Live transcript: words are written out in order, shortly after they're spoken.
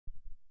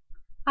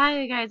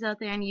Hi you guys out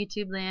there in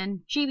YouTube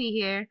land, Chibi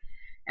here,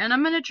 and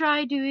I'm gonna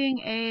try doing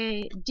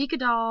a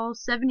Dikadoll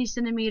 70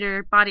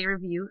 centimeter body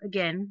review.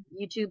 Again,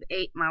 YouTube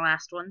ate my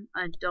last one.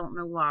 I don't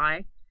know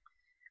why.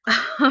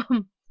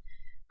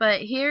 But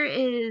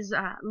here's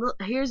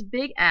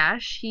Big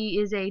Ash. He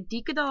is a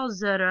Dikadoll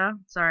Zura.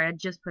 Sorry, I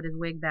just put his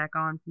wig back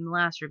on from the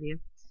last review.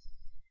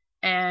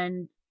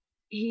 And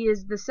he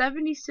is the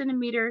 70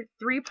 centimeter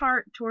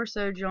 3-part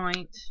torso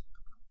joint.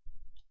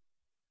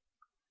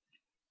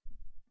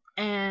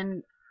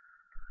 And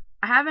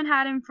I haven't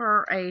had him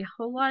for a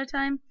whole lot of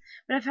time,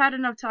 but I've had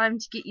enough time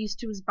to get used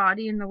to his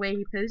body and the way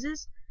he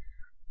poses.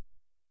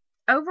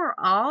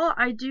 Overall,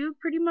 I do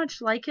pretty much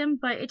like him,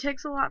 but it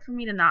takes a lot for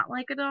me to not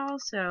like a doll,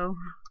 so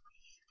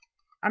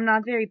I'm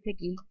not very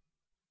picky.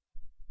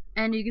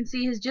 And you can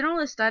see his general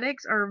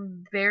aesthetics are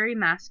very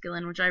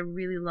masculine, which I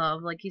really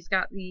love. Like, he's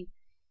got the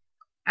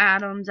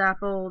Adam's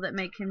apple that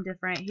make him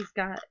different. He's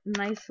got a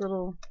nice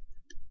little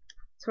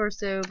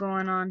torso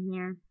going on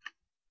here.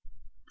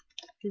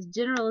 His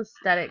general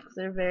aesthetics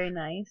are very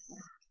nice.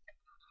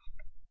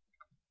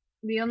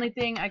 The only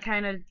thing I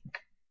kind of...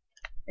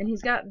 And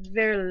he's got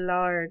very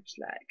large,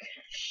 like,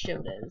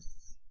 shoulders.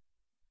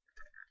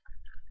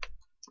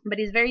 But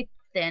he's very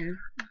thin,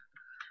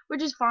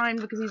 which is fine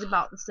because he's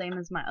about the same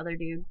as my other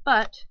dude.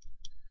 But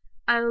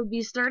I will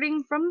be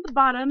starting from the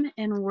bottom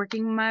and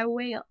working my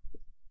way up.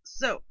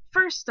 So,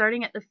 first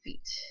starting at the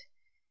feet.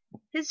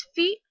 His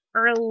feet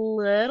are a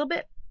little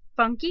bit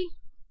funky.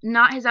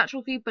 Not his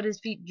actual feet, but his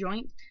feet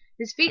joint.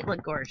 His feet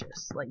look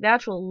gorgeous. Like, the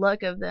actual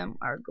look of them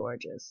are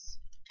gorgeous.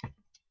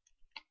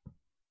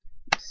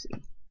 Let's see.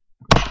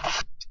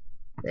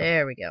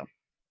 There we go.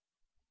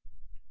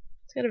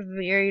 It's got a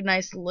very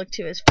nice look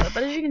to his foot,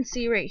 but as you can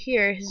see right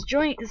here, his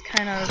joint is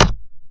kind of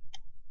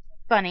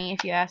funny,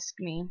 if you ask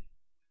me.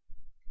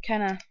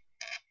 Kind of,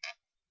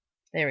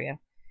 there we go.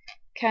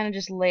 Kind of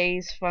just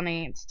lays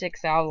funny. It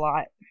sticks out a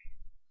lot.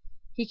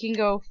 He can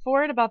go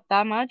forward about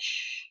that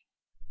much,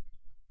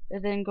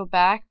 and then go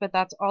back, but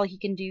that's all he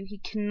can do. He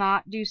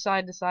cannot do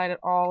side to side at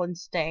all and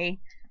stay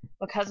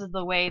because of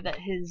the way that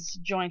his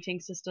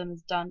jointing system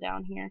is done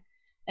down here.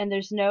 And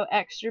there's no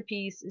extra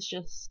piece, it's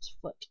just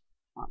foot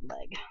on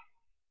leg.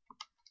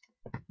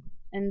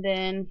 And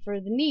then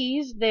for the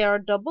knees, they are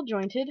double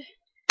jointed.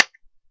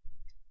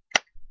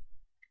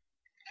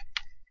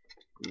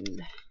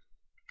 And,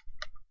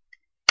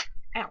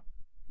 ow.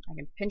 I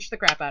can pinch the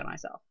crap out of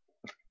myself.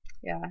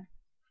 Yeah.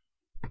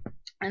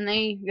 And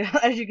they,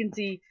 as you can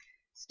see,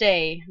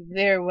 stay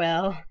very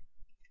well.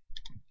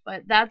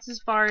 But that's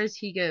as far as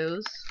he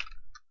goes.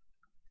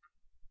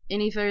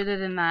 Any further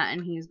than that,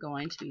 and he's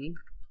going to be...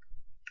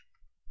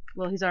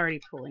 Well, he's already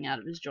pulling out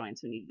of his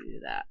joints when you do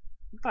that.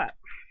 But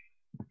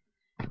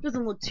it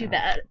doesn't look too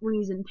bad when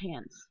he's in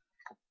pants.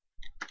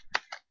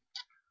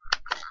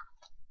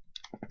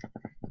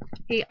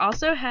 He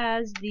also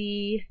has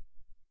the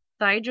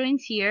thigh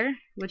joints here,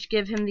 which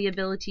give him the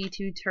ability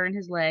to turn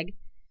his leg.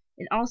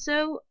 And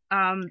also,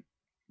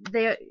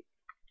 they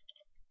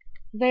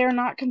are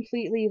not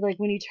completely, like,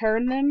 when you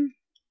turn them,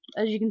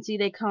 as you can see,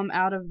 they come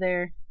out of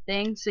their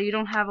thing, so you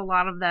don't have a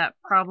lot of that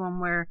problem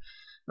where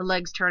the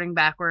legs turning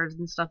backwards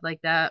and stuff like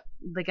that,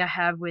 like I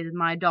have with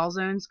my doll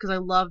zones, because I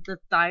love the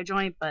thigh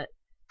joint, but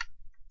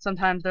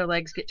sometimes their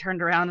legs get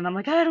turned around, and I'm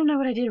like, I don't know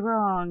what I did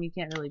wrong. You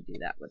can't really do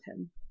that with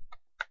him.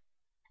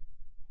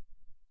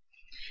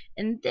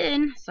 And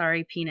then,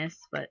 sorry, penis,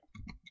 but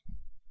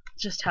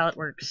just how it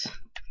works.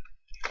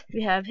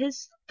 We have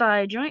his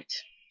thigh joint,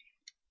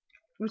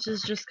 which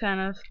is just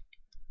kind of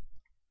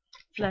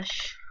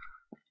flesh.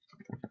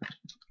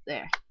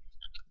 There.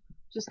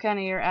 Just kind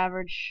of your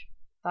average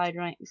thigh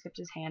joint, except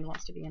his hand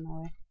wants to be in the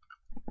way.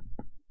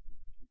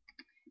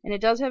 And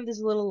it does have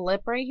this little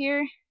lip right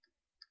here,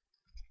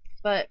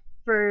 but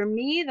for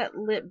me, that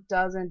lip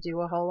doesn't do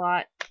a whole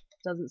lot.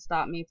 Doesn't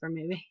stop me from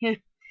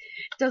moving.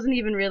 Doesn't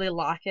even really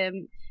lock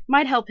him.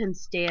 Might help him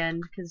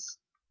stand, because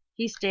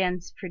he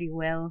stands pretty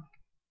well.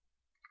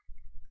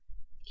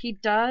 He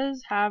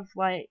does have,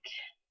 like,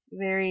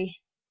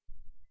 very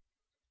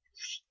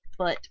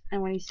butt,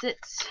 and when he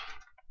sits,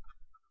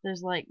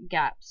 there's, like,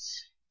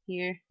 gaps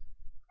here.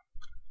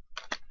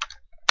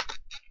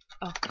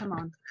 Oh, come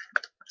on.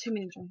 Too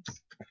many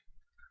joints.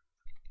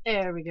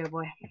 There we go,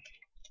 boy.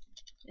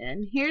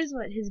 And here's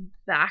what his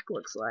back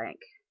looks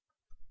like.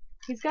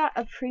 He's got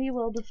a pretty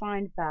well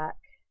defined back.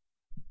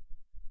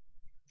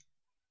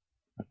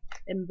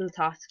 And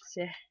buttocks.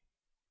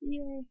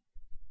 Yay.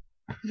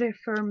 Very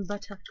firm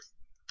buttocks.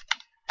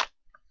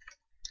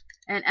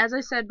 And as I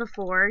said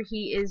before,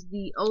 he is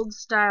the old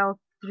style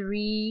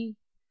three-part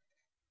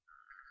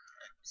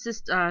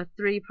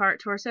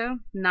torso,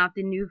 not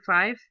the new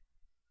 5.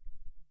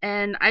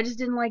 And I just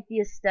didn't like the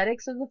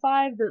aesthetics of the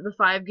 5. The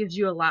 5 gives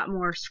you a lot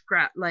more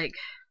scrap. Like,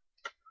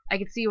 I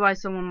could see why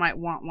someone might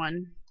want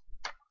one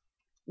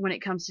when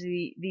it comes to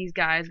these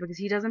guys, because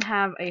he doesn't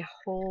have a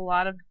whole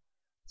lot of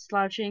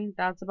slouching.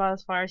 That's about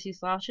as far as he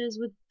slouches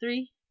with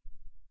 3.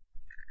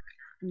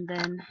 And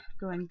then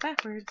going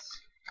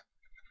backwards,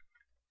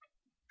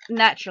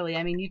 naturally,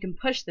 I mean, you can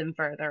push them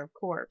further, of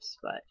course,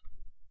 but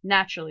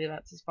Naturally,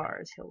 that's as far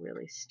as he'll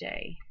really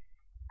stay.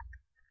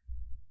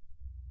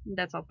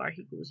 That's how far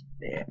he goes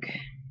back.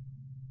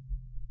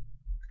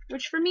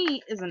 Which for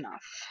me is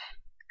enough.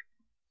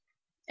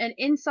 And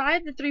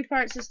inside the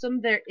 3-part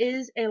system, there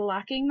is a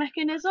locking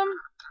mechanism.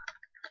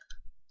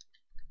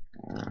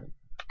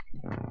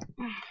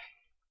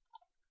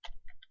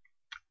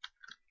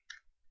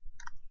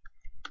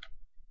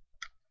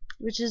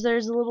 Which is,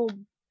 there's little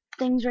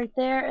things right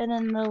there, and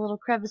then the little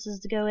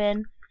crevices to go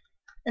in.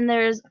 And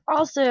there's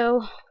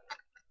also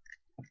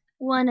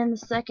one in the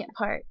second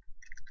part,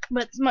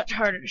 but it's much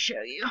harder to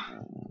show you.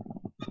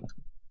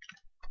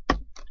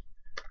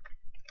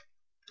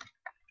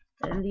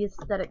 And the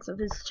aesthetics of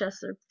his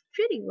chest are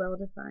pretty well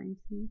defined.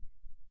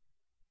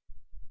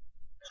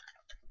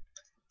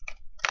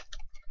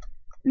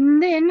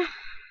 And then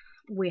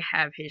we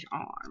have his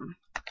arm.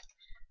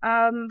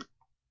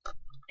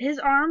 His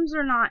arms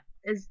are not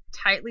as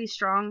tightly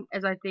strong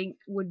as I think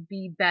would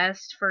be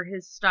best for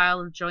his style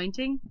of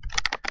jointing.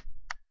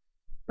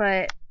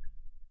 But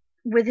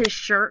with his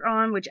shirt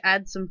on, which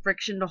adds some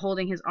friction to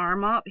holding his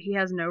arm up, he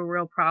has no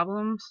real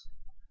problems.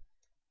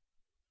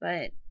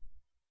 But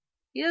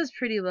he does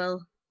pretty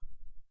well.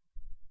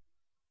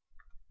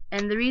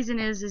 And the reason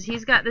is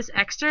he's got this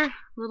extra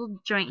little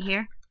joint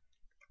here.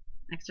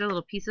 Extra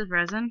little piece of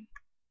resin.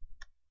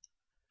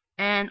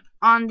 And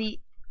on the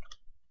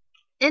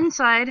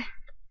inside,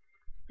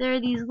 there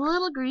are these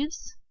little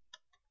grooves.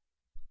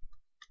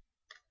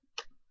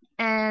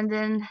 And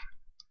then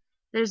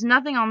there's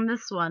nothing on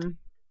this one.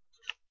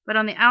 But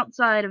on the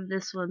outside of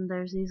this one,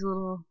 there's these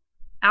little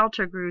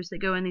outer grooves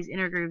that go in these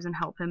inner grooves and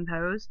help him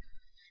pose.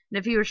 And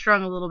if he were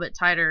strung a little bit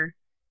tighter,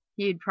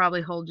 he'd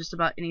probably hold just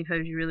about any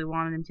pose you really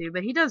wanted him to.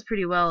 But he does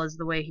pretty well as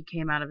the way he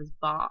came out of his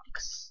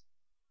box.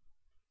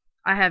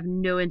 I have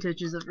no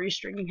intentions of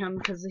restringing him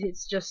because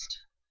it's just,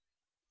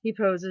 he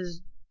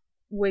poses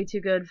way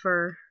too good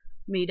for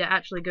me to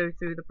actually go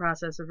through the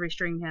process of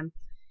restringing him.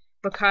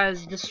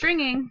 Because the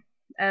stringing,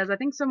 as I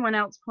think someone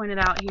else pointed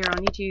out here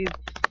on YouTube,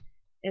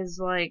 is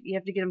like, you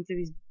have to get him through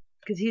these,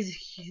 because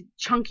he's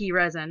chunky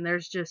resin.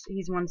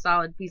 He's one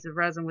solid piece of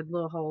resin with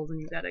little holes,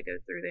 and you gotta go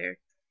through there.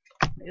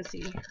 Let's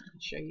see, I'll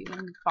show you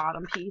the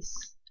bottom piece.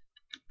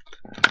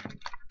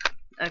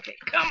 Okay,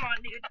 come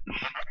on, dude.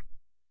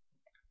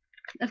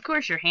 Of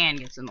course your hand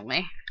gets in the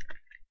way.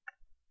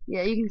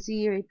 Yeah, you can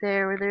see right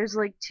there where there's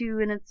like 2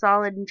 and it's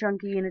solid and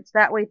chunky, and it's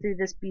that way through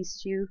this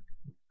piece too.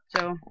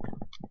 So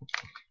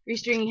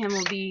restringing him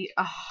will be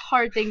a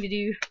hard thing to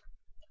do.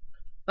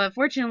 But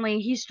fortunately,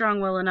 he's strong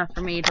well enough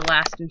for me to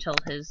last until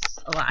his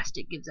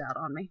elastic gives out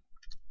on me.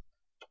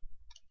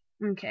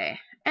 Okay,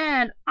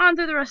 and on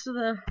to the rest of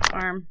the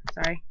arm.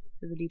 Sorry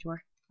for the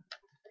detour.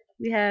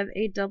 We have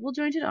a double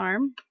jointed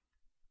arm,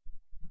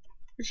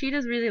 which he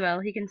does really well.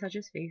 He can touch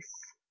his face.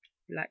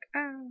 Like,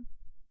 ah.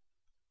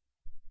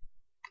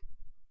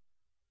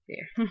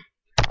 There.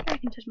 I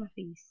can touch my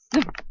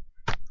face.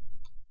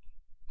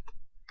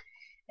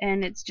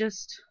 And it's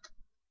just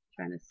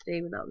trying to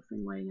stay without this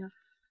thing lighting up.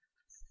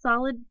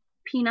 Solid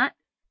peanut.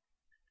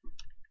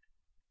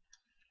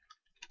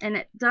 And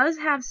it does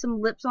have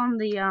some lips on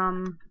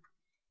the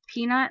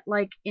peanut,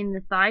 like in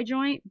the thigh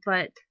joint,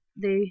 but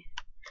they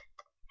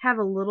have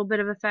a little bit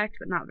of effect,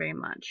 but not very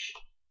much.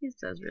 This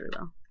does really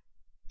well.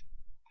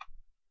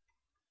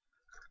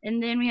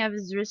 And then we have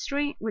his wrist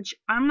joint, which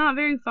I'm not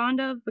very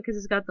fond of because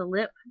it's got the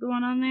lip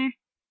going on there.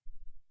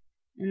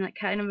 And that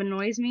kind of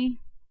annoys me,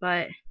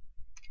 but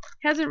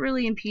hasn't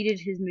really impeded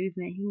his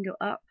movement. He can go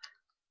up,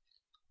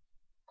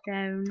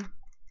 down.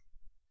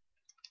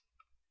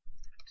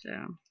 So,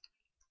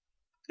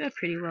 got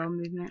pretty well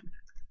movement.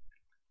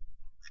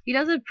 He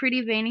does have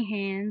pretty veiny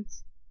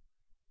hands,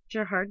 which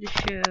are hard to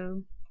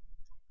show.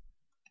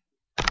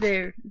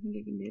 There, I think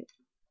I can do it.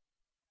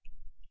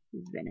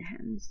 His veiny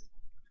hands.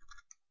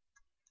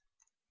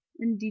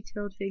 And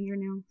detailed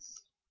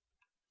fingernails.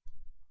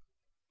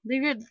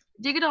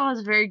 Dikadoll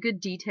has very good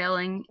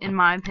detailing, in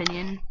my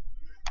opinion,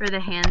 for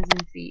the hands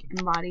and feet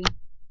and body.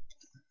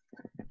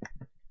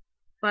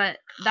 But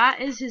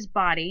that is his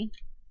body.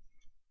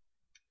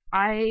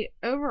 I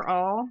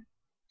overall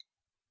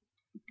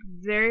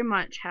very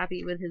much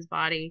happy with his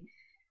body.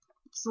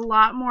 It's a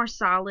lot more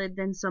solid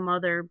than some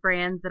other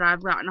brands that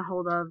I've gotten a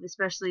hold of,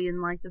 especially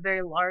in like the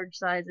very large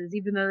sizes.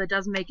 Even though that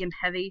does make him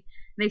heavy,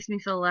 it makes me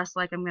feel less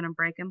like I'm gonna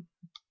break him.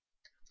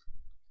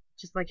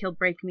 Just like he'll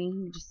break me,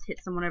 you just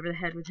hit someone over the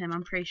head with him.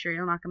 I'm pretty sure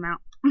you'll knock him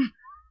out.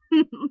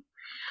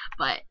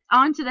 But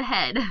on to the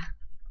head.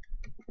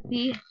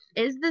 He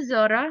is the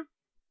Zura,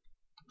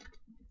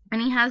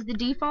 and he has the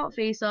default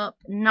face up,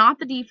 not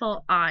the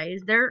default eyes.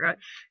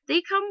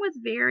 They come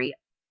with very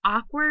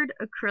awkward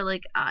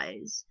acrylic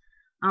eyes.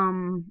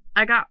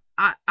 I got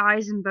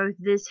eyes in both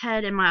this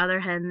head and my other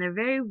head, and they're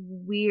very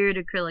weird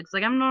acrylics.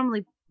 Like, I'm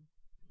normally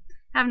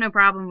have no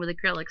problem with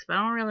acrylics, but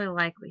I don't really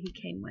like what he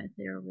came with.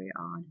 They were very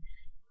odd.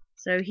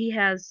 So he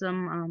has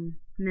some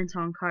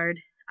Minton card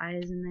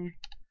eyes in there.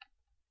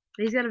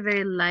 But he's got a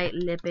very light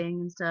lipping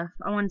and stuff.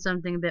 I want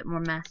something a bit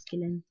more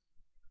masculine.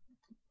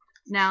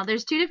 Now,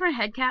 there's 2 different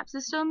head cap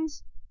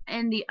systems,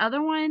 and the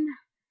other one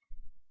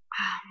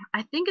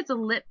I think it's a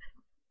lip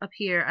up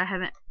here. I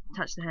haven't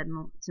touched the head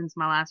since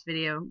my last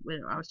video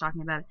when I was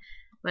talking about it.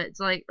 But it's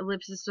like a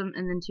lip system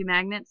and then 2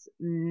 magnets.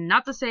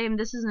 Not the same.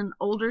 This is an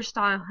older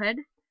style head.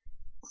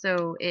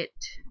 So it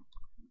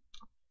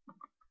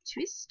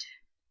twist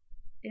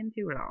and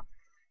peel it off.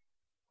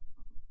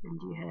 And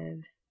you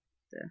have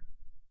the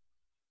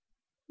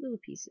little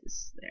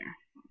pieces there.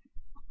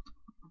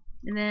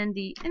 And then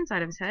the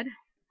inside of his head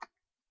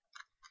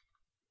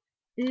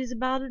is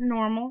about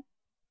normal.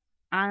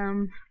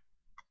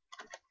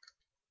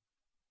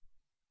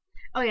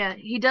 Oh yeah,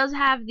 he does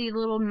have the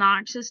little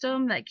notch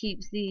system that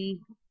keeps the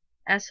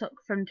S-hook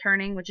from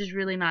turning, which is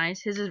really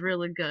nice. His is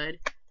really good.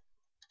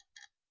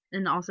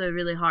 And also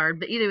really hard.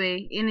 But either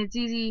way, and it's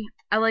easy.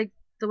 I like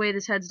the way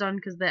this head's done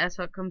because the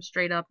S-hook comes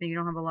straight up and you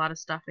don't have a lot of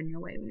stuff in your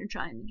way when you're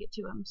trying to get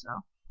to him. So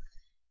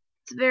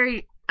it's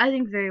very, I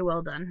think, very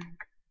well done.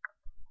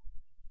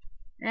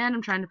 And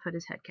I'm trying to put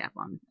his head cap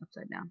on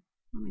upside down.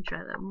 Let me try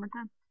that one more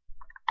time.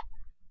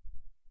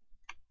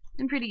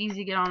 And pretty easy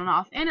to get on and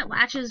off. And it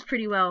latches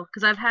pretty well,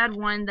 because I've had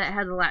one that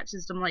has a latch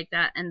system like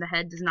that, and the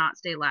head does not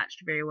stay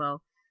latched very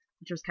well,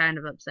 which was kind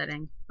of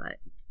upsetting. But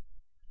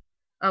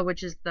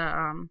which is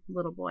the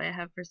little boy I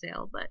have for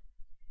sale. But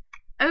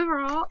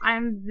overall,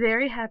 I'm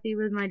very happy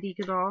with my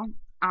Dikadoll.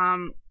 I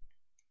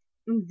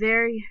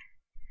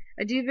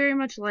do very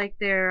much like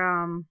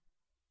their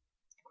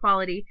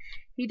quality.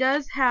 He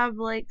does have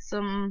like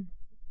some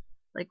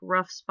like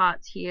rough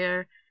spots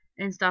here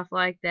and stuff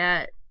like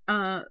that.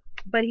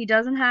 But he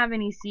doesn't have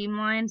any seam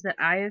lines that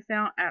I have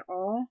found at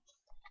all,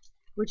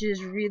 which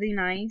is really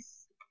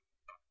nice.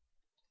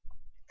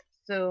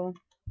 So,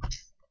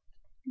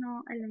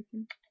 no, I like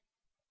him.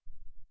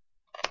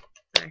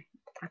 Sorry,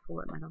 I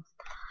pulled up my nose.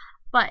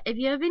 But if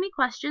you have any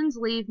questions,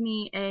 leave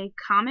me a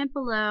comment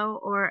below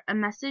or a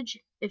message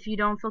if you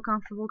don't feel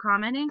comfortable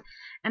commenting,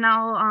 and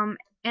I'll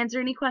answer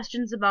any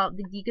questions about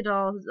the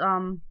Dikadoll's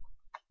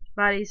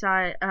body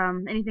size,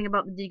 anything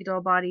about the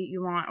Dikadoll body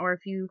you want, or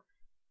if you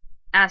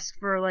ask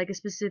for like a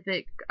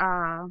specific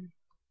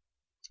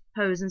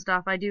pose and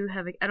stuff. I do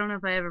have I don't know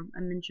if I ever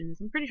mentioned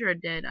this. I'm pretty sure I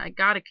did. I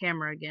got a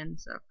camera again,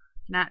 so I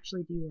can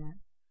actually do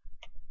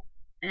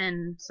that.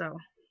 And so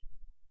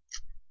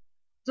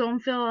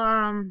don't feel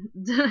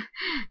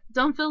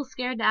don't feel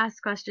scared to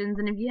ask questions.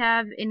 And if you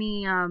have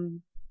any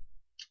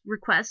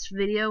requests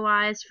video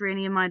wise for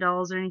any of my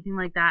dolls or anything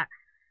like that,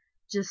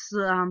 just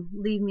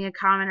leave me a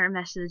comment or a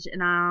message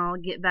and I'll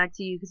get back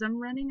to you, because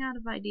I'm running out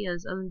of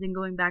ideas other than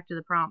going back to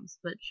the prompts,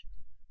 which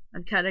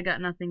I've kind of got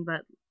nothing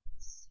but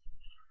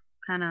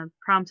kind of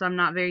prompts I'm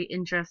not very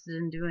interested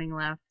in doing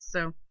left.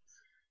 So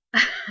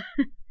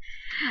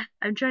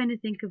I'm trying to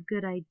think of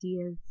good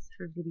ideas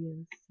for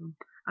videos. So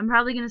I'm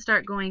probably going to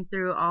start going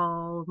through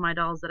all of my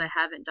dolls that I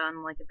haven't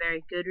done like a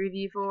very good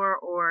review for,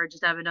 or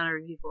just haven't done a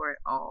review for at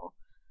all,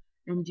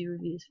 and do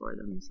reviews for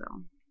them. So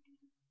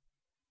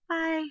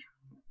bye.